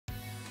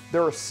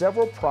There are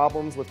several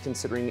problems with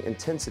considering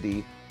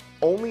intensity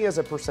only as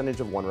a percentage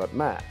of 1 rep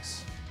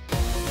max.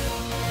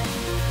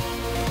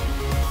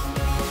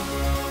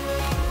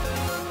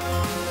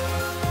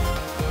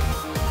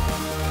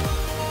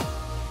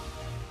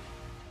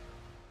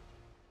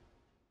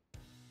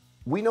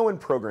 We know in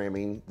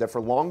programming that for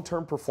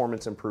long-term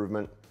performance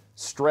improvement,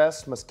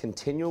 stress must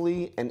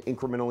continually and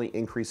incrementally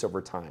increase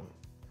over time.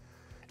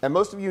 And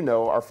most of you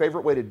know our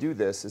favorite way to do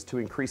this is to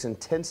increase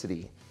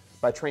intensity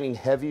by training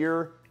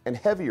heavier and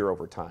heavier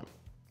over time.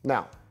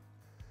 Now,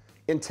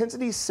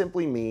 intensity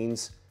simply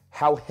means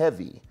how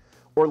heavy,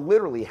 or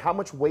literally how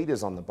much weight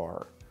is on the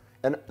bar.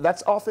 And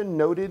that's often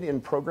noted in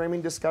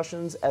programming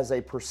discussions as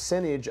a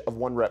percentage of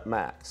 1 rep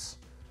max.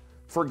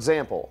 For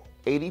example,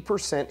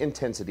 80%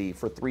 intensity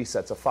for 3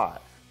 sets of 5.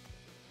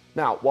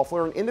 Now, while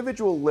for an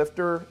individual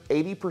lifter,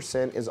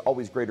 80% is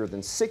always greater than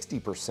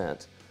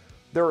 60%,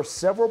 there are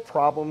several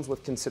problems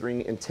with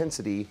considering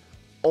intensity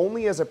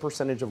only as a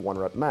percentage of 1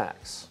 rep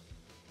max.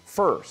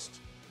 First,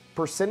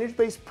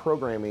 percentage-based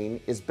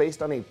programming is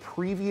based on a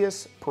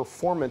previous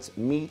performance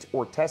meet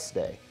or test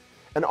day,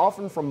 and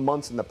often from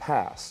months in the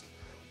past,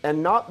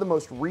 and not the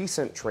most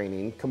recent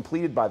training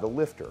completed by the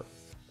lifter.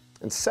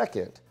 And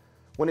second,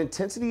 when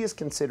intensity is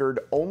considered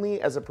only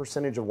as a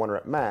percentage of 1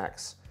 rep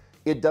max,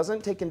 it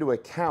doesn't take into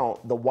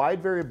account the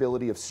wide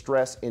variability of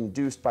stress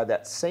induced by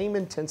that same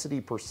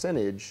intensity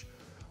percentage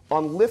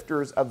on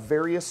lifters of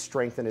various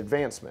strength and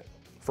advancement.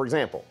 For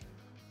example,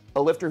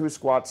 a lifter who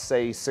squats,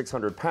 say,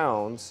 600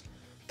 pounds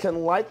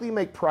can likely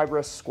make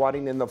progress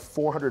squatting in the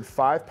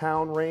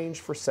 405-pound range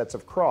for sets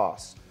of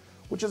cross,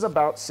 which is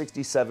about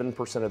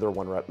 67% of their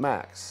 1 rep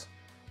max.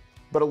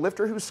 But a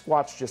lifter who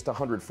squats just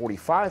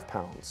 145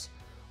 pounds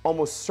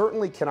almost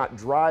certainly cannot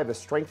drive a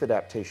strength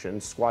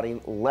adaptation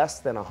squatting less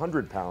than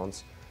 100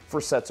 pounds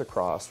for sets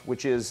across,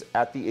 which is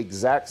at the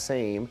exact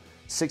same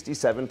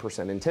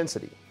 67%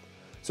 intensity.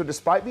 So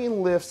despite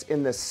being lifts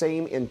in the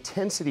same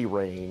intensity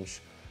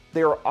range,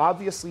 they are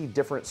obviously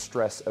different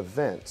stress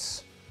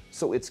events.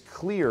 So it's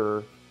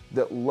clear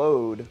that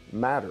load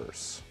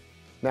matters.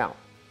 Now,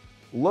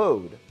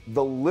 load,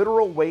 the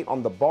literal weight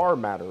on the bar,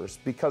 matters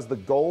because the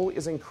goal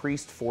is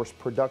increased force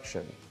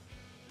production.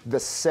 The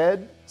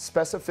said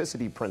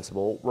specificity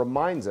principle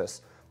reminds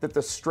us that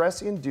the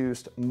stress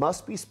induced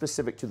must be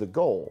specific to the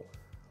goal.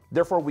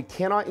 Therefore, we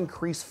cannot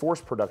increase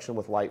force production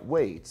with light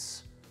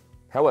weights.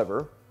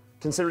 However,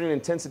 considering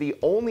intensity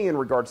only in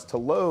regards to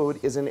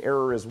load is an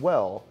error as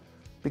well,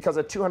 because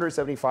a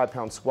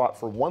 275-pound squat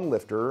for one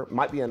lifter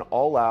might be an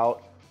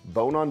all-out,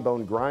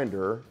 bone-on-bone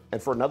grinder,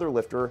 and for another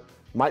lifter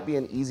might be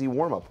an easy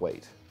warm-up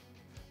weight.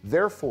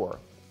 Therefore,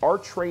 our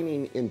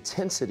training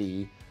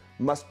intensity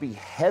must be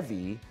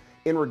heavy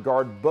in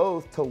regard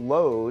both to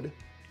load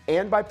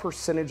and by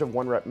percentage of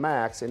 1 rep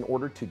max in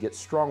order to get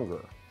stronger.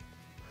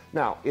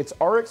 Now, it's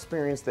our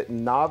experience that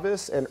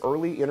novice and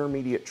early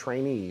intermediate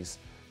trainees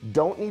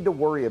don't need to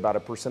worry about a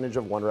percentage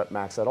of 1 rep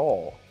max at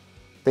all.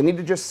 They need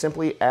to just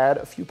simply add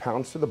a few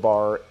pounds to the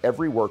bar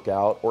every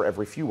workout or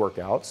every few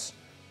workouts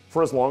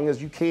for as long as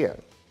you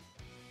can.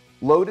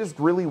 Load is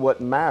really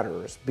what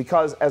matters,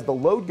 because as the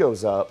load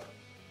goes up,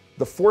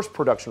 the force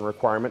production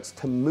requirements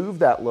to move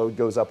that load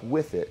goes up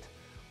with it,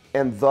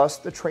 and thus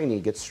the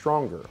trainee gets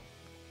stronger.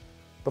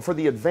 But for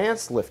the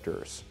advanced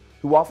lifters,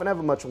 who often have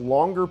a much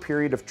longer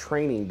period of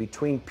training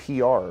between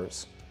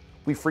PRs,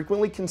 we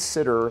frequently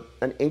consider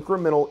an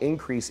incremental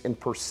increase in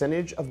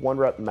percentage of 1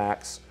 rep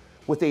max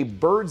with a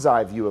bird's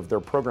eye view of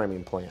their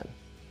programming plan.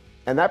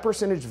 And that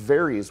percentage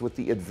varies with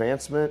the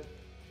advancement,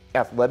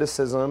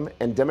 athleticism,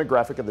 and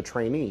demographic of the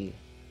trainee.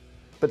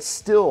 But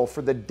still,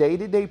 for the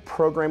day-to-day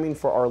programming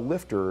for our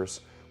lifters,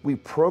 we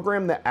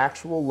program the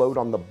actual load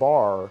on the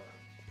bar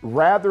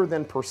rather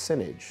than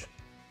percentage,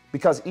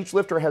 because each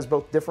lifter has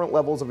both different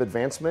levels of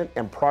advancement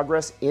and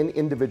progress in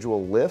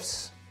individual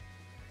lifts,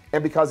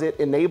 and because it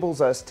enables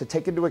us to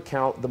take into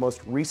account the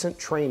most recent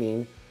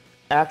training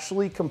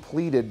actually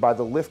completed by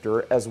the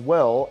lifter, as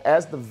well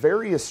as the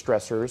various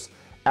stressors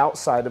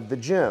outside of the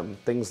gym,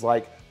 things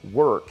like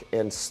work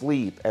and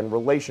sleep and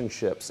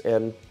relationships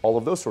and all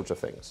of those sorts of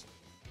things.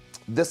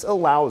 This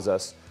allows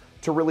us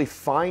to really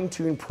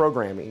fine-tune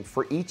programming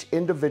for each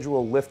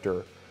individual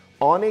lifter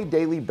on a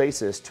daily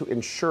basis to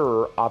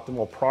ensure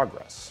optimal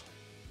progress.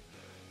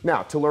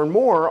 Now, to learn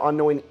more on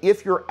knowing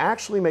if you're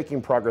actually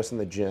making progress in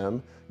the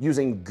gym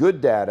using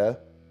good data,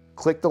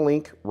 click the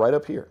link right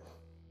up here.